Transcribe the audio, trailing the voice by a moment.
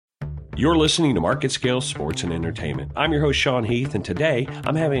You're listening to Market Scale Sports and Entertainment. I'm your host, Sean Heath, and today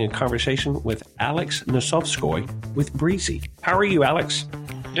I'm having a conversation with Alex Nosovskoy with Breezy. How are you, Alex?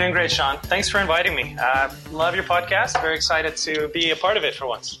 Doing great, Sean. Thanks for inviting me. Love your podcast. Very excited to be a part of it for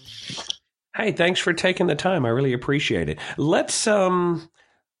once. Hey, thanks for taking the time. I really appreciate it. Let's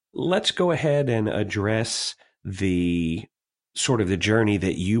go ahead and address the sort of the journey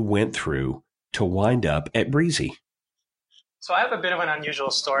that you went through to wind up at Breezy. So I have a bit of an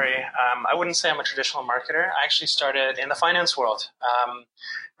unusual story. I wouldn't say I'm a traditional marketer. I actually started in the finance world.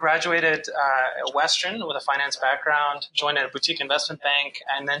 Graduated at Western with a finance background, joined a boutique investment bank,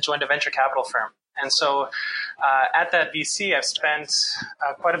 and then joined a venture capital firm. And so at that VC, I've spent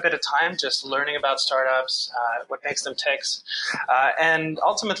quite a bit of time just learning about startups, what makes them tick. And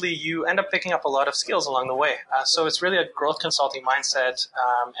ultimately, you end up picking up a lot of skills along the way. So it's really a growth consulting mindset.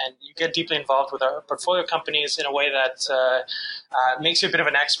 And you get deeply involved with our portfolio companies in a way that makes you a bit of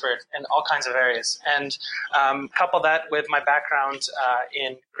an expert in all kinds of areas. And couple that with my background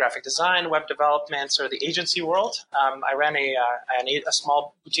in graphic design, web development, or the agency world. I ran a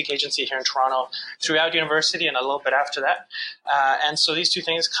small boutique agency here in Toronto throughout university and a little bit after that. And so these two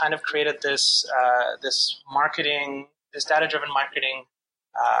things kind of created this data-driven marketing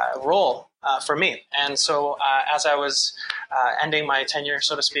role for me. And so as I was ending my tenure,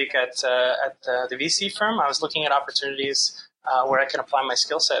 so to speak, at the VC firm, I was looking at opportunities where I can apply my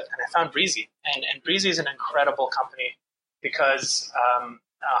skill set. And I found Breezy. And Breezy is an incredible company because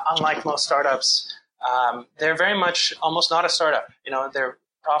unlike most startups, they're very much almost not a startup. You know, they're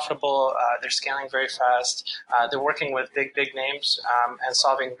profitable, they're scaling very fast, they're working with big names and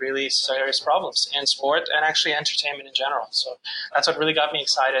solving really serious problems in sport and actually entertainment in general. So that's what really got me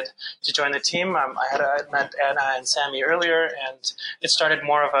excited to join the team. I had met Anna and Sammy earlier, and it started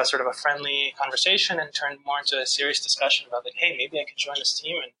more of a sort of a friendly conversation and turned more into a serious discussion about like, hey, maybe I could join this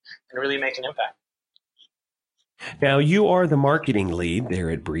team and really make an impact. Now, you are the marketing lead there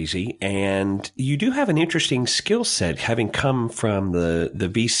at Breezy, and you do have an interesting skill set, having come from the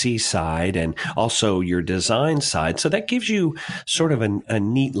VC side and also your design side. So that gives you sort of a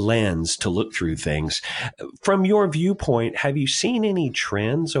neat lens to look through things. From your viewpoint, have you seen any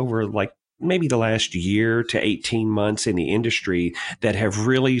trends over like maybe the last year to 18 months in the industry that have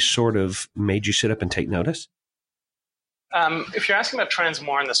really sort of made you sit up and take notice? If you're asking about trends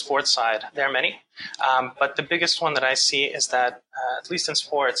more on the sports side, there are many. But the biggest one that I see is that, at least in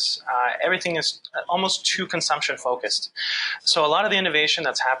sports, everything is almost too consumption focused. So a lot of the innovation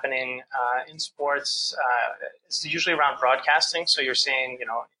that's happening in sports is usually around broadcasting. So you're seeing,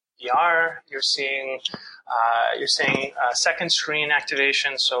 VR, you're seeing second screen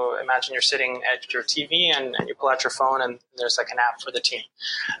activation. So imagine you're sitting at your TV and you pull out your phone and there's like an app for the team.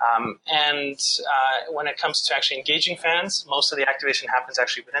 And when it comes to actually engaging fans, most of the activation happens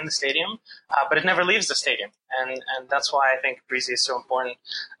actually within the stadium, but it never leaves the stadium. And that's why I think Breezy is so important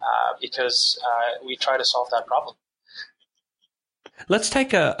because we try to solve that problem. Let's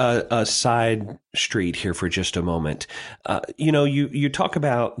take a side street here for just a moment. You talk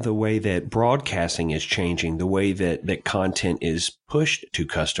about the way that broadcasting is changing, the way that content is pushed to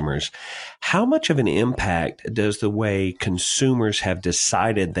customers. How much of an impact does the way consumers have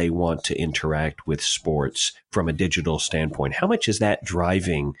decided they want to interact with sports from a digital standpoint? How much is that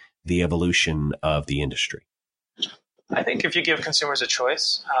driving the evolution of the industry? I think if you give consumers a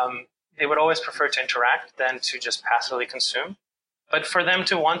choice, they would always prefer to interact than to just passively consume. But for them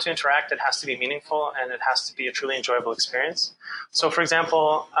to want to interact, it has to be meaningful and it has to be a truly enjoyable experience. So, for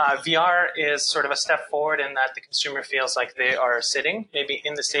example, VR is sort of a step forward in that the consumer feels like they are sitting maybe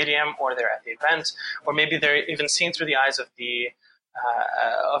in the stadium or they're at the event, or maybe they're even seen through the eyes of the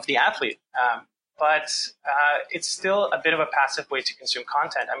athlete. But it's still a bit of a passive way to consume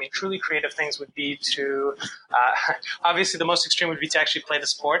content. I mean, truly creative things would be to, obviously the most extreme would be to actually play the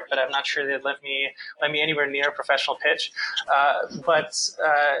sport, but I'm not sure they'd let me anywhere near a professional pitch.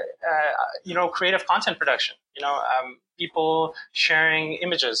 Creative content production, people sharing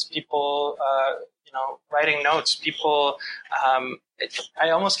images, people, writing notes, people, I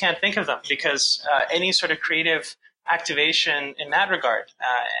almost can't think of them because any sort of creative activation in that regard,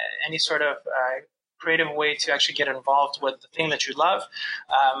 any sort of creative way to actually get involved with the thing that you love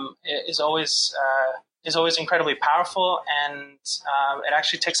is always incredibly powerful, and it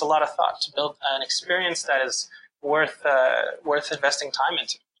actually takes a lot of thought to build an experience that is worth investing time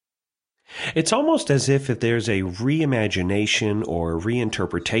into. It's almost as if there's a reimagination or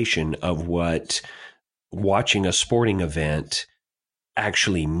reinterpretation of what watching a sporting event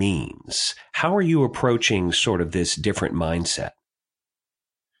actually means. How are you approaching sort of this different mindset?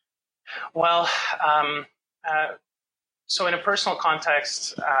 Well, So in a personal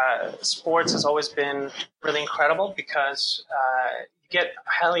context, sports has always been really incredible because you get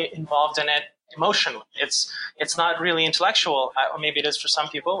highly involved in it emotionally. It's not really intellectual, or maybe it is for some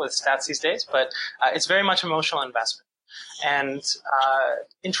people with stats these days, but it's very much emotional investment. And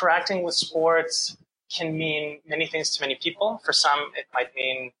interacting with sports can mean many things to many people. For some, it might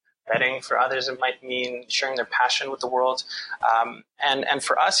mean betting. For others, it might mean sharing their passion with the world. And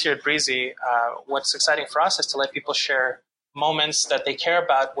for us here at Breezy, what's exciting for us is to let people share moments that they care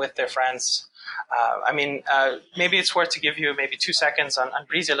about with their friends. Maybe it's worth to give you maybe 2 seconds on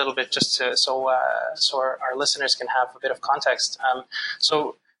Breezy a little bit, just so our listeners can have a bit of context.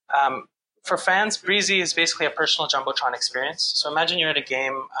 For fans, Breezy is basically a personal Jumbotron experience. So imagine you're at a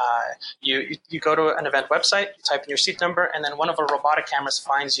game, you go to an event website, you type in your seat number, and then one of our robotic cameras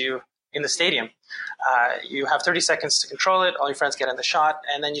finds you in the stadium. You have 30 seconds to control it, all your friends get in the shot,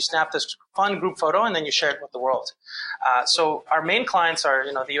 and then you snap this fun group photo, and then you share it with the world. So our main clients are,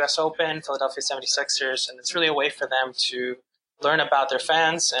 the US Open, Philadelphia 76ers, and it's really a way for them to learn about their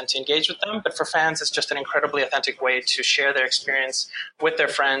fans and to engage with them. But for fans, it's just an incredibly authentic way to share their experience with their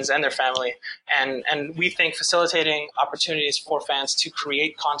friends and their family. And we think facilitating opportunities for fans to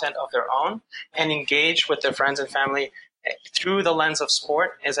create content of their own and engage with their friends and family through the lens of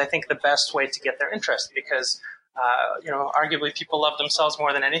sport is, I think, the best way to get their interest, because arguably people love themselves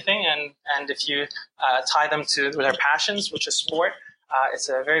more than anything. And if you tie them to their passions, which is sport, it's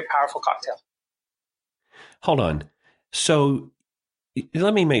a very powerful cocktail. Hold on. So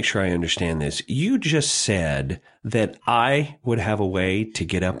let me make sure I understand this. You just said that I would have a way to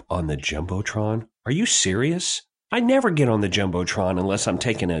get up on the Jumbotron. Are you serious? I never get on the Jumbotron unless I'm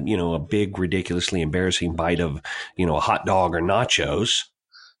taking a big, ridiculously embarrassing bite of, a hot dog or nachos.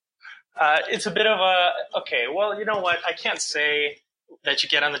 It's a bit of okay, well, you know what? I can't say that you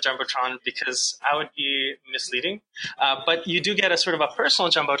get on the Jumbotron because I would be misleading. But you do get a sort of a personal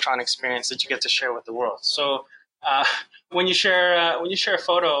Jumbotron experience that you get to share with the world. So when you share a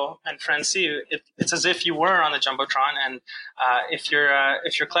photo and friends see you, it's as if you were on the Jumbotron, and if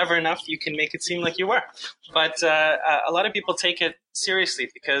you're clever enough, you can make it seem like you were. But a lot of people take it seriously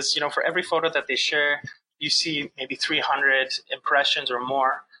because for every photo that they share, you see maybe 300 impressions or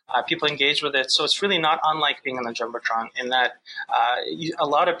more. People engage with it, so it's really not unlike being on the Jumbotron in that a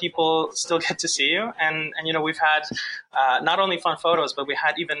lot of people still get to see you, and we've had not only fun photos, but we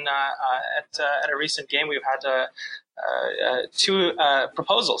had even at a recent game we've had 2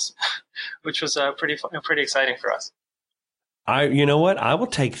 proposals, which was pretty exciting for us. You know what? I will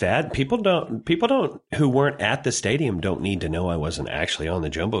take that. People don't who weren't at the stadium don't need to know I wasn't actually on the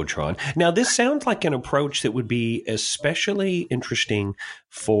Jumbotron. Now, this sounds like an approach that would be especially interesting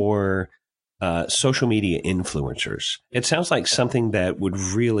for social media influencers. It sounds like something that would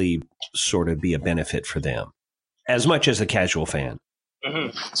really sort of be a benefit for them, as much as a casual fan.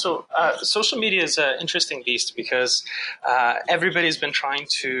 Mm-hmm. So social media is an interesting beast because everybody's been trying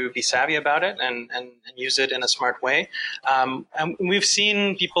to be savvy about it and use it in a smart way. And we've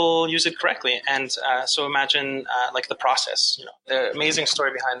seen people use it correctly. And so imagine like the process, the amazing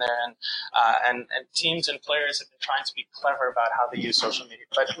story behind there. And teams and players have been trying to be clever about how they use social media,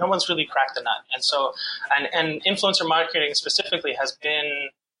 but no one's really cracked the nut. And so, and influencer marketing specifically has been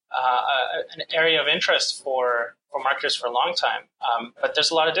an area of interest for marketers for a long time. But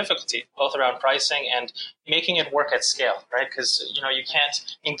there's a lot of difficulty, both around pricing and making it work at scale, right? Because, you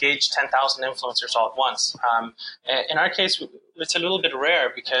can't engage 10,000 influencers all at once. In our case, it's a little bit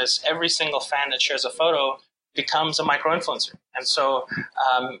rare because every single fan that shares a photo becomes a micro-influencer. And so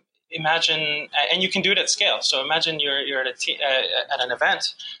imagine, and you can do it at scale. So imagine you're at at an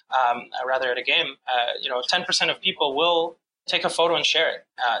event, rather at a game, 10% of people will take a photo and share it.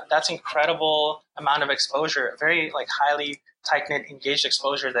 That's incredible amount of exposure, very highly tight-knit, engaged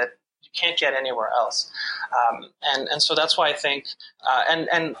exposure that you can't get anywhere else. And so that's why I think,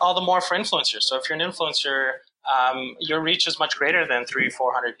 and all the more for influencers. So if you're an influencer, your reach is much greater than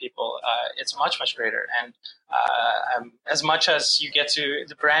 300-400 people. It's much, much greater. And as much as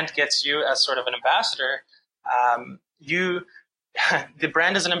the brand gets you as sort of an ambassador, the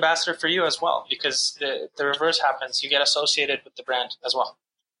brand is an ambassador for you as well, because the reverse happens. You get associated with the brand as well.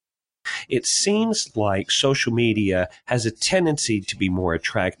 It seems like social media has a tendency to be more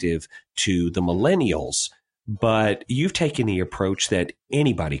attractive to the millennials, but you've taken the approach that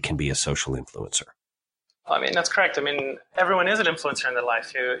anybody can be a social influencer. That's correct. Everyone is an influencer in their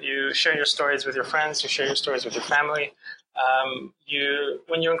life. You share your stories with your friends. You share your stories with your family.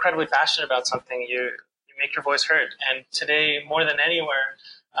 When you're incredibly passionate about something, you make your voice heard. And today, more than anywhere,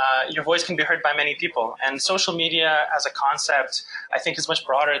 your voice can be heard by many people. And social media as a concept, I think, is much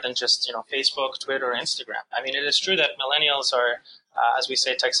broader than just Facebook, Twitter, or Instagram. I mean, it is true that millennials are, as we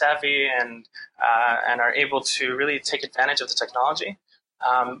say, tech savvy and are able to really take advantage of the technology.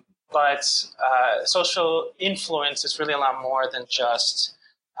 But social influence is really a lot more than just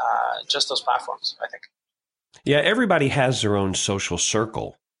those platforms, I think. Yeah, everybody has their own social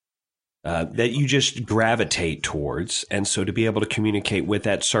circle that you just gravitate towards. And so to be able to communicate with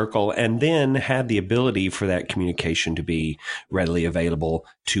that circle and then have the ability for that communication to be readily available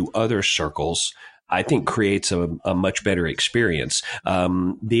to other circles, I think creates a much better experience.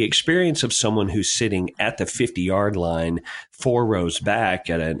 The experience of someone who's sitting at the 50-yard line 4 rows back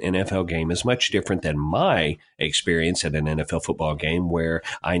at an NFL game is much different than my experience at an NFL football game where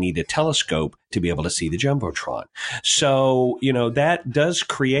I need a telescope to be able to see the Jumbotron. So, that does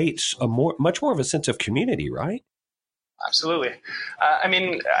create much more of a sense of community, right? Absolutely. I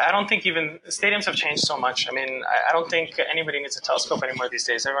mean, I don't think even stadiums have changed so much. I mean, I don't think anybody needs a telescope anymore these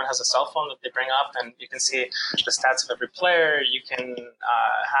days. Everyone has a cell phone that they bring up, and you can see the stats of every player. You can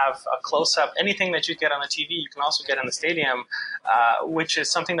have a close-up. Anything that you get on the TV, you can also get in the stadium, which is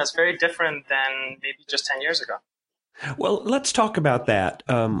something that's very different than maybe just 10 years ago. Well, let's talk about that.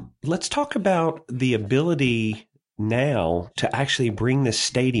 Let's talk about the ability now to actually bring the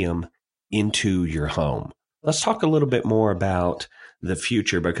stadium into your home. Let's talk a little bit more about the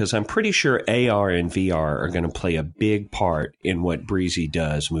future, because I'm pretty sure AR and VR are going to play a big part in what Breezy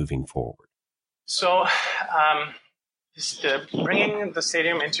does moving forward. So bringing the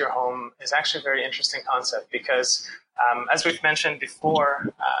stadium into your home is actually a very interesting concept because, as we've mentioned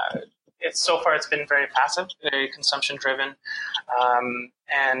before, it's been very passive, very consumption driven.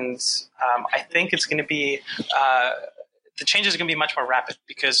 And I think it's going to be, the changes are going to be much more rapid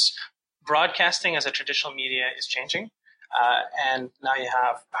because broadcasting as a traditional media is changing. And now you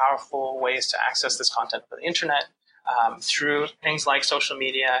have powerful ways to access this content for the internet, through things like social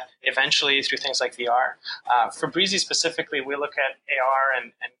media, eventually through things like VR. For Breezy specifically, we look at AR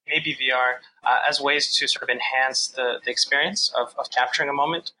and maybe VR as ways to sort of enhance the experience of capturing a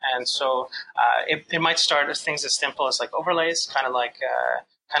moment. And so it might start as things as simple as like overlays, kind of like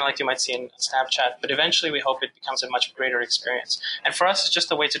you might see in Snapchat, but eventually we hope it becomes a much greater experience. And for us, it's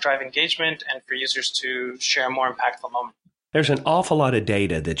just a way to drive engagement and for users to share a more impactful moment. There's an awful lot of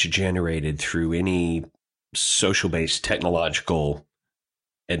data that's generated through any social-based technological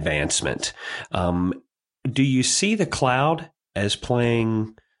advancement. Do you see the cloud as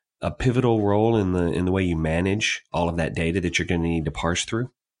playing a pivotal role in the way you manage all of that data that you're going to need to parse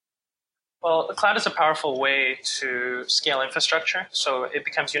through? Well, the cloud is a powerful way to scale infrastructure, so it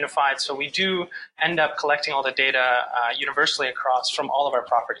becomes unified. So we do end up collecting all the data universally across from all of our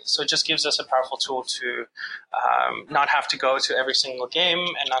properties. So it just gives us a powerful tool to not have to go to every single game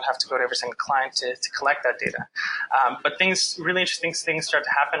and not have to go to every single client to collect that data. But really interesting things start to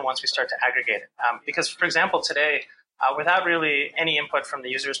happen once we start to aggregate it. Because, for example, today, without really any input from the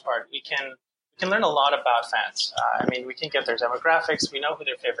user's part, we can learn a lot about fans. I mean, we can get their demographics. We know who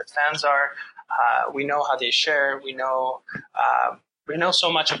their favorite fans are. We know how they share. We know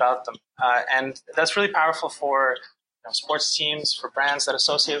so much about them, and that's really powerful for sports teams, for brands that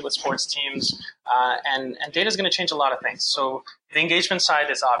associate with sports teams, and data is going to change a lot of things. So the engagement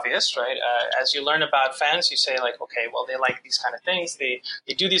side is obvious, right? As you learn about fans, you say like, okay, well, they like these kind of things. They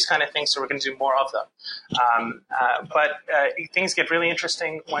do these kind of things, so we're going to do more of them. But things get really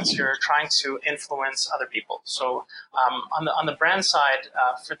interesting once you're trying to influence other people. So on the brand side,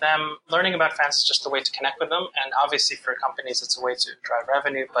 for them, learning about fans is just a way to connect with them. And obviously for companies, it's a way to drive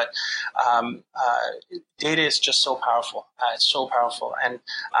revenue. But data is just so powerful. It's so powerful. And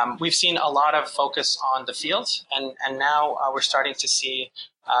we've seen a lot of focus on the field. And now we're starting to see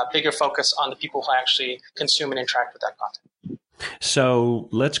bigger focus on the people who actually consume and interact with that content. So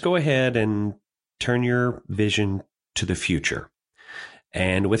let's go ahead and turn your vision to the future.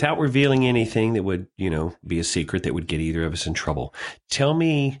 And without revealing anything that would, be a secret that would get either of us in trouble, tell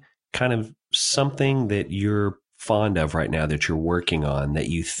me kind of something that you're fond of right now that you're working on that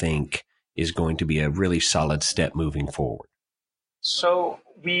you think is going to be a really solid step moving forward. So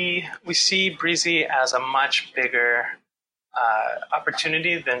we see Breezy as a much bigger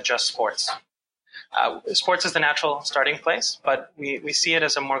opportunity than just sports. Sports is the natural starting place, but we see it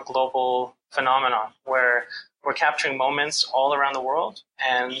as a more global phenomenon where we're capturing moments all around the world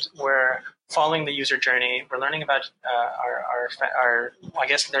and we're following the user journey. We're learning about our I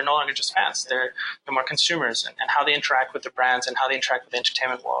guess they're no longer just fans. They're more consumers and how they interact with the brands and how they interact with the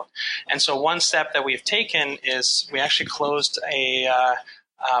entertainment world. And so one step that we've taken is we actually closed a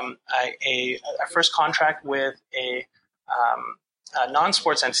first contract with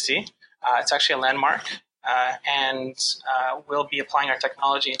non-sports entity. It's actually a landmark, and we'll be applying our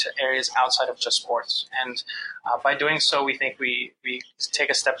technology into areas outside of just sports. And by doing so, we think we take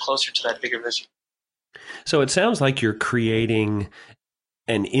a step closer to that bigger vision. So it sounds like you're creating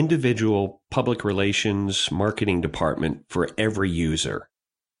an individual public relations marketing department for every user.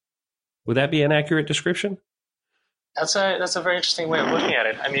 Would that be an accurate description? That's a very interesting way of looking at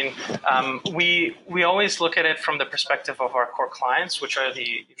it. I mean, we always look at it from the perspective of our core clients, which are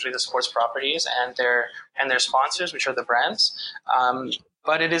usually the sports properties and their sponsors, which are the brands.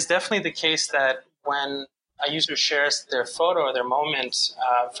 But it is definitely the case that when a user shares their photo or their moment,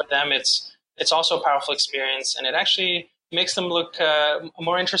 for them it's also a powerful experience, and it actually makes them look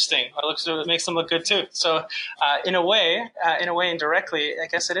more interesting. It makes them look good too. So, in a way, indirectly, I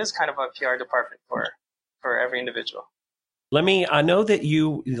guess it is kind of a PR department for every individual. I know that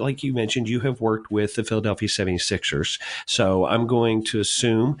you, like you mentioned, you have worked with the Philadelphia 76ers. So I'm going to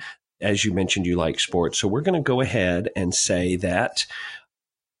assume, as you mentioned, you like sports. So we're going to go ahead and say that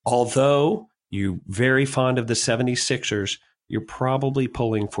although you're very fond of the 76ers, you're probably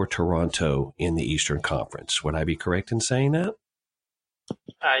pulling for Toronto in the Eastern Conference. Would I be correct in saying that?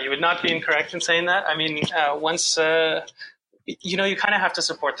 You would not be incorrect in saying that. I mean, you kind of have to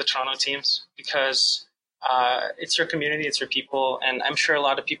support the Toronto teams because it's your community, it's your people, and I'm sure a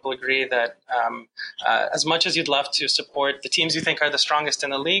lot of people agree that as much as you'd love to support the teams you think are the strongest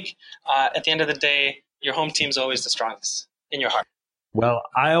in the league, at the end of the day, your home team's always the strongest in your heart. Well,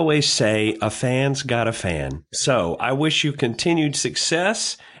 I always say a fan's got a fan. So I wish you continued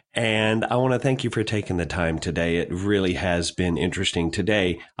success, and I want to thank you for taking the time today. It really has been interesting.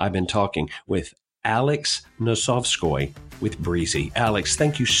 Today, I've been talking with Alex Nosovskoy with Breezy. Alex,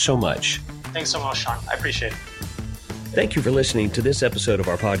 thank you so much. Thanks so much, Sean. I appreciate it. Thank you for listening to this episode of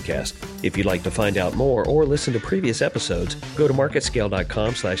our podcast. If you'd like to find out more or listen to previous episodes, go to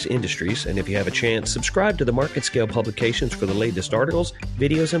marketscale.com/industries. And if you have a chance, subscribe to the MarketScale publications for the latest articles,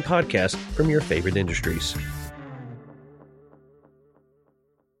 videos, and podcasts from your favorite industries.